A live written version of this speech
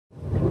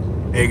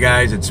Hey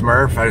guys, it's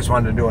Murph. I just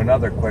wanted to do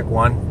another quick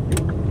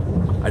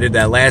one. I did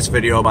that last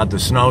video about the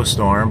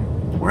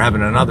snowstorm. We're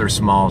having another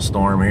small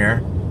storm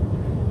here.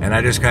 And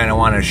I just kind of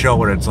want to show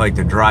what it's like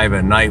to drive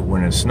at night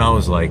when it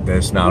snows like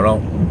this. Now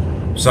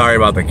sorry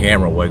about the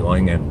camera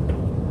wiggling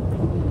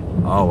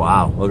and oh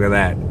wow, look at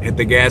that. Hit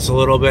the gas a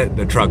little bit,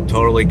 the truck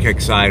totally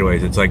kicked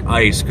sideways. It's like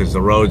ice because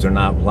the roads are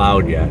not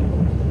plowed yet.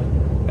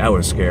 That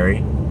was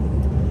scary.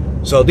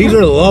 So these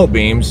are the low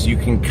beams. You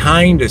can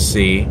kind of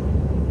see.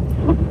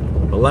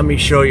 But let me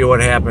show you what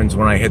happens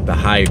when I hit the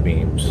high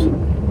beams.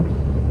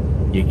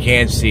 You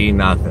can't see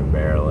nothing,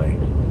 barely.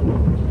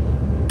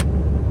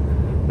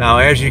 Now,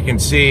 as you can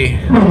see,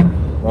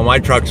 well, my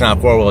truck's not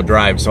four-wheel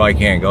drive, so I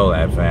can't go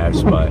that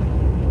fast, but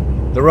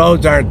the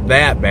roads aren't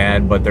that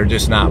bad, but they're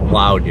just not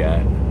plowed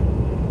yet.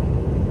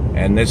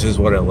 And this is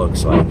what it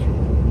looks like.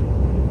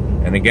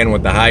 And again,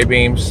 with the high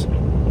beams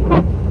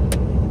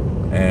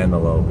and the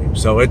low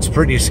beams. So it's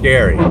pretty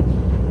scary.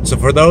 So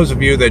for those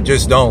of you that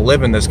just don't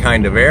live in this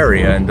kind of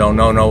area and don't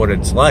know what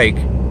it's like,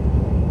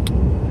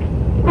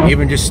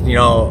 even just, you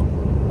know,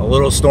 a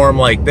little storm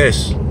like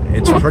this,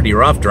 it's pretty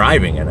rough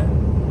driving in it.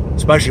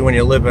 Especially when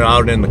you live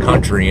out in the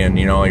country and,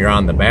 you know, you're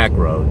on the back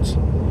roads.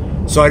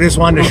 So I just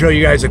wanted to show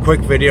you guys a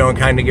quick video and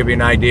kind of give you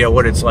an idea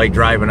what it's like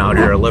driving out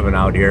here or living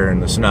out here in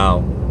the snow.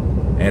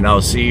 And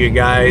I'll see you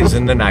guys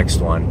in the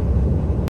next one.